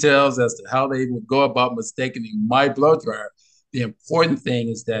details as to how they would go about mistaking my blow dryer. The important thing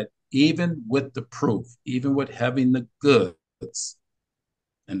is that even with the proof, even with having the goods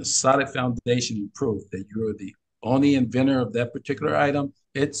and the solid foundation and proof that you're the only inventor of that particular item,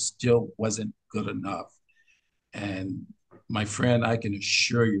 it still wasn't good enough. And my friend, I can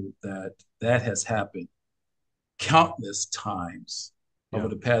assure you that that has happened countless times over yeah,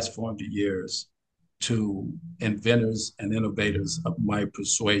 the past 400 years to inventors and innovators of my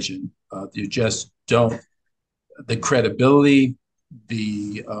persuasion. You just don't, the credibility,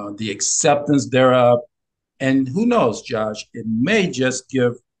 the acceptance thereof, and who knows, Josh, it may just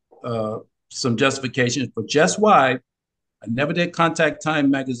give uh, some justification for just why I never did Contact Time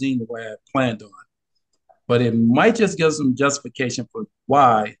magazine the way I planned on, but it might just give some justification for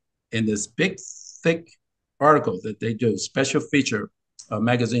why in this big, thick article that they do, special feature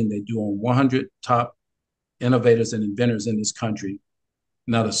magazine they do on 100 top innovators and inventors in this country,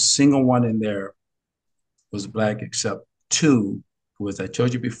 not a single one in there was black except two, who, as I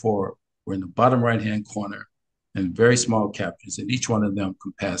told you before, were in the bottom right-hand corner and very small captions, and each one of them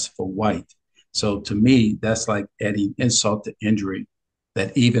could pass for white. So to me, that's like adding insult to injury,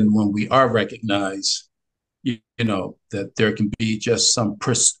 that even when we are recognized, you know, that there can be just some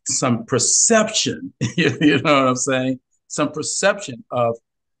perception, you know what I'm saying? Some perception of,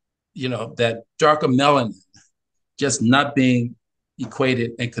 you know, that darker melanin just not being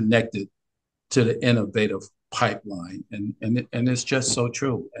equated and connected to the innovative pipeline. And it's just so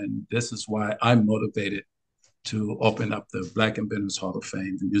true. And this is why I'm motivated to open up the Black Inventors Hall of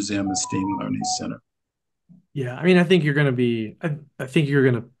Fame, the Museum and STEAM Learning Center. yeah. I mean, I think you're gonna be. I think you're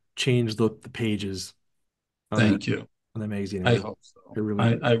gonna change the pages on that Thank you. on that magazine. I hope I so. really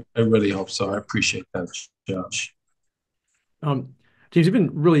I, do. I, I really hope so. I appreciate that, Josh. James, you've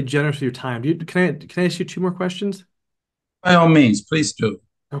been really generous with your time. Can I ask you two more questions? By all means, please do.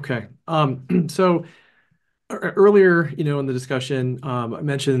 Okay. So earlier, in the discussion, I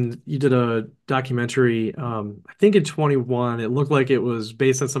mentioned you did a documentary. I think in 21, it looked like it was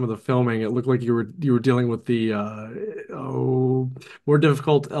based on some of the filming. It looked like you were dealing with the more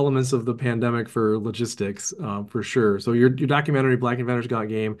difficult elements of the pandemic for logistics, for sure. So your documentary, Black Inventors Got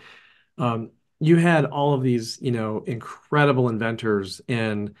Game, um, you had all of these, incredible inventors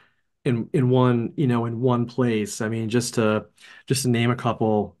in one, in one place. I mean, just to name a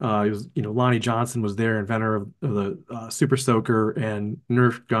couple, it was, Lonnie Johnson was there, inventor of the Super Soaker and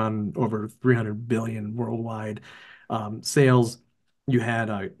Nerf gun, over 300 billion worldwide sales. You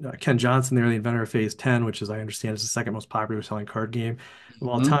had Ken Johnson there, the inventor of Phase 10, which, as I understand, is the second most popular selling card game of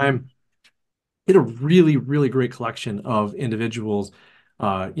all Mhm. time. It had a really, really great collection of individuals,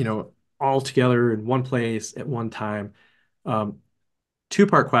 all together in one place at one time. Um,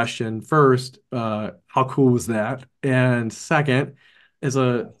 Two-part question. First, how cool was that? And second, as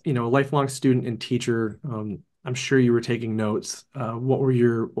a lifelong student and teacher, I'm sure you were taking notes. What were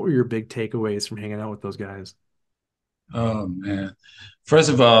your big takeaways from hanging out with those guys? Oh man. First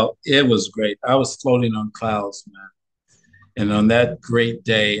of all, it was great. I was floating on clouds, man. And on that great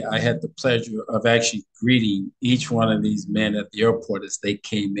day, I had the pleasure of actually greeting each one of these men at the airport as they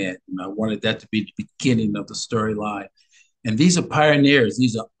came in. And I wanted that to be the beginning of the storyline. And these are pioneers.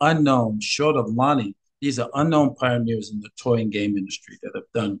 These are unknown, short of Lonnie. These are unknown pioneers in the toy and game industry that have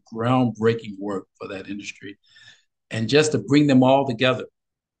done groundbreaking work for that industry. And just to bring them all together,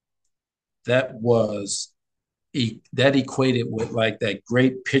 that was that equated with like that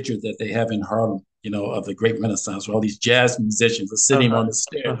great picture that they have in Harlem, you know, of the great Renaissance, where all these jazz musicians are sitting on Uh-huh. the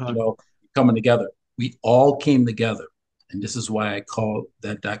stairs, you Uh-huh. know, coming together. We all came together. And this is why I call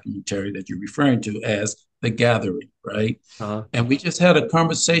that documentary that you're referring to as The Gathering, right? Uh-huh. And we just had a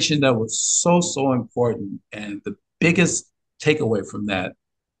conversation that was so important. And the biggest takeaway from that,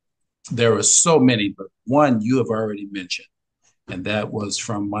 there are so many, but one you have already mentioned, and that was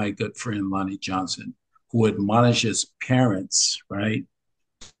from my good friend Lonnie Johnson, who admonishes parents, right,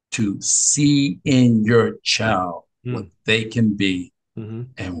 to see in your child what Mm. they can be, Hmm.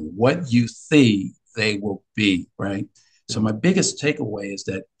 and what you see, they will be, right? So my biggest takeaway is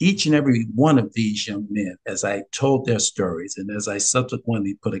that each and every one of these young men, as I told their stories and as I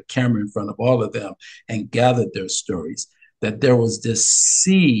subsequently put a camera in front of all of them and gathered their stories, that there was this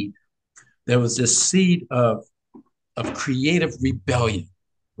seed of creative rebellion,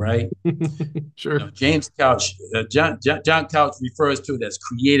 right? Sure. James Couch, John Couch refers to it as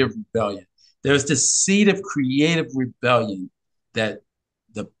creative rebellion. There's this seed of creative rebellion that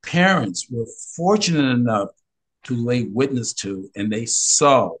the parents were fortunate enough to lay witness to, and they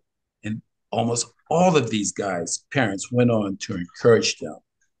saw. And almost all of these guys' parents went on to encourage them,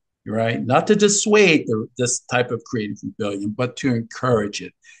 right? Not to dissuade this type of creative rebellion, but to encourage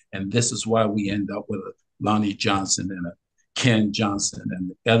it. And this is why we end up with a Lonnie Johnson and a Ken Johnson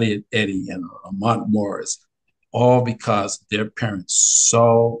and Elliot Eddy and a Mont Morris, all because their parents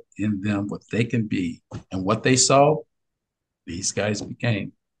saw in them what they can be. And what they saw, these guys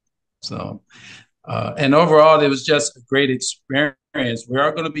became. So, and overall, it was just a great experience. We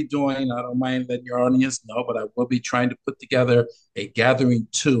are going to be doing, I don't mind letting your audience know, but I will be trying to put together a gathering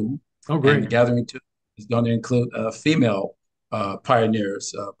two. Oh, And the great. gathering two is going to include female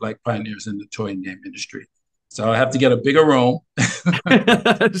pioneers, Black pioneers in the toy game industry. So I have to get a bigger room,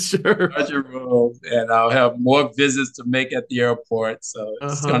 Sure. larger room, and I'll have more visits to make at the airport. So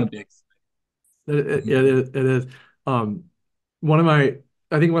it's going Uh-huh. to be It is. Um, one of my,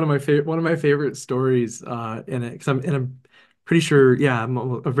 I think one of my favorite stories in it, because I'm pretty sure, yeah,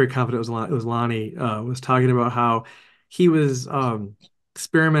 I'm very confident it was Lonnie was talking about how he was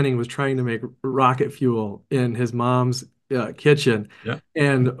experimenting with trying to make rocket fuel in his mom's kitchen, yeah,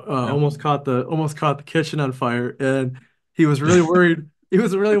 and yeah. almost caught the kitchen on fire, and he was really worried. He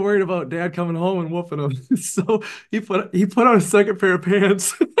was really worried about Dad coming home and whooping him. So he put on a second pair of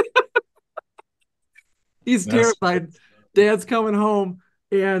pants. He's That's terrified. Dad's coming home,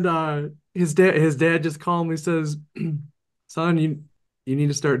 and his dad just calmly says, "Son, you need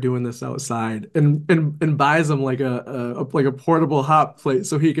to start doing this outside," and buys him like like a portable hot plate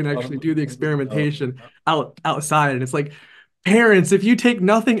so he can actually do the experimentation outside. And it's like, parents, if you take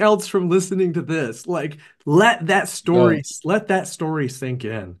nothing else from listening to this, like go. let that story sink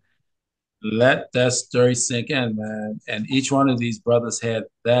in. Let that story sink in, man. And each one of these brothers had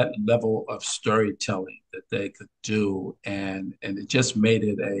that level of storytelling that they could do, and it just made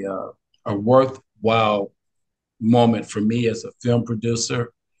it a worthwhile moment for me as a film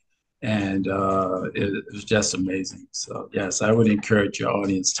producer, and it was just amazing. So yes, I would encourage your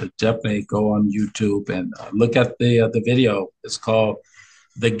audience to definitely go on YouTube and look at the video. It's called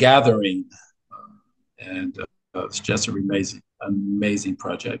The Gathering, and it's just an amazing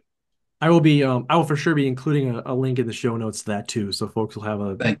project. I will for sure be including a link in the show notes to that too, so folks will have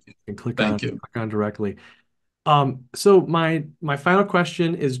a Thank you, can thank you. click on directly. So my final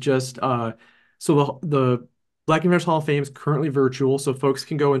question is just so the Black Inventors Hall of Fame is currently virtual, so folks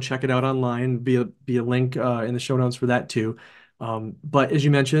can go and check it out online via link in the show notes for that too. But as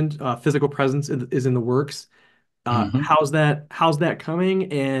you mentioned, physical presence is in the works. Mhm. How's that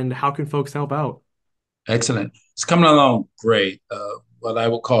coming, and how can folks help out? Excellent. It's coming along great. What I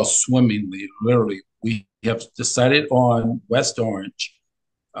would call swimmingly, literally. We have decided on West Orange,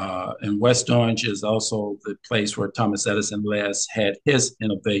 and West Orange is also the place where Thomas Edison last had his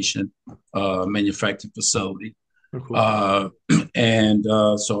innovation manufacturing facility. Oh, cool. Uh, and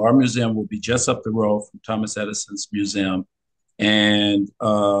so our museum will be just up the road from Thomas Edison's museum. And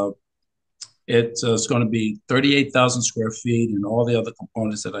it's going to be 38,000 square feet and all the other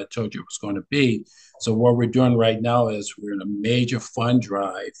components that I told you it was going to be. So what we're doing right now is we're in a major fund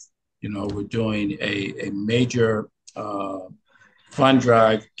drive. We're doing a major fund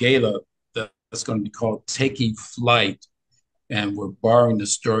drive gala that's going to be called Taking Flight. And we're borrowing the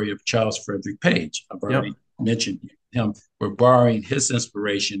story of Charles Frederick Page. I've Yep. already mentioned him. We're borrowing his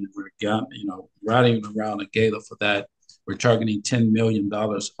inspiration. And we're riding around a gala for that. We're targeting $10 million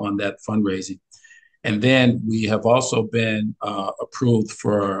on that fundraising. And then we have also been approved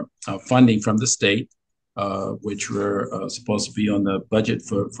for funding from the state, which we're supposed to be on the budget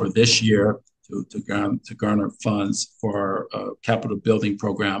for this year to garner funds for our capital building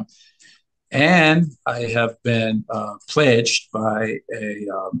program. And I have been pledged by a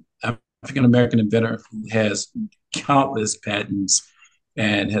African American inventor who has countless patents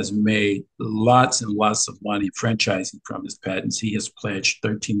and has made lots and lots of money franchising from his patents. He has pledged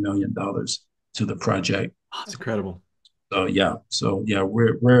 $13 million to the project. Oh, that's incredible. So yeah,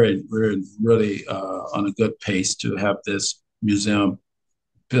 we're really on a good pace to have this museum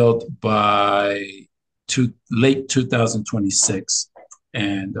built by late 2026.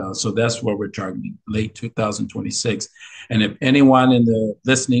 And so that's what we're targeting, late 2026. And if anyone in the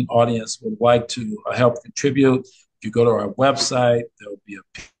listening audience would like to help contribute, If you go to our website, there'll be a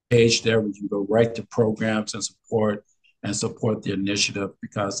page there where you can go right to programs and support the initiative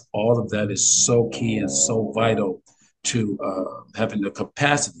because all of that is so key and so vital to having the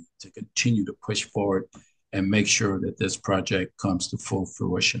capacity to continue to push forward and make sure that this project comes to full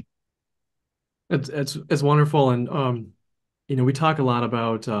fruition. It's wonderful, and we talk a lot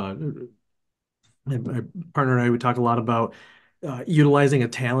about my partner and I, we talk a lot about utilizing a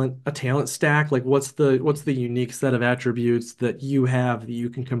talent stack. Like what's the unique set of attributes that you have that you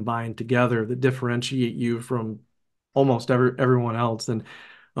can combine together that differentiate you from almost everyone else. And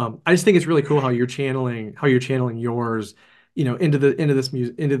I just think it's really cool how you're channeling yours, into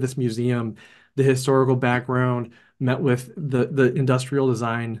this museum, the historical background met with the industrial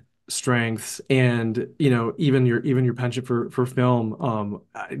design strengths, and even your penchant for film.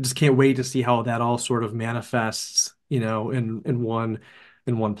 I just can't wait to see how that all sort of manifests, in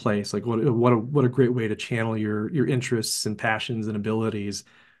one place. Like what a great way to channel your interests and passions and abilities,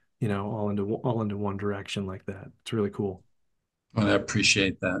 all into one direction like that. It's really cool. And I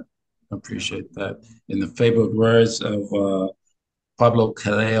appreciate that. I appreciate that. In the fabled words of Pablo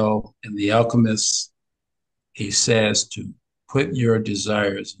Coelho in The Alchemist, he says to put your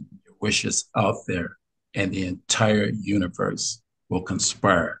desires and your wishes out there, and the entire universe will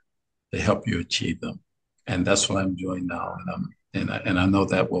conspire to help you achieve them. And that's what I'm doing now. And I know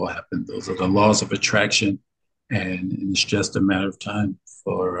that will happen. Those are the laws of attraction, and it's just a matter of time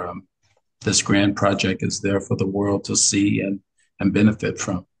for this grand project is there for the world to see and benefit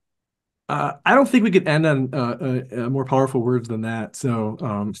from. I don't think we could end on more powerful words than that. So,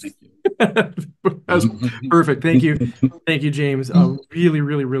 Thank you. that's perfect. Thank you, James. Really,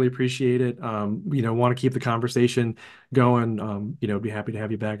 really, really appreciate it. Want to keep the conversation going. Be happy to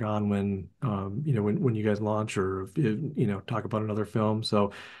have you back on when you guys launch, or talk about another film.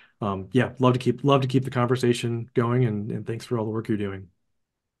 So, yeah, love to keep the conversation going, and thanks for all the work you're doing.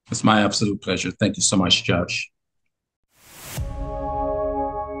 It's my absolute pleasure. Thank you so much, Josh.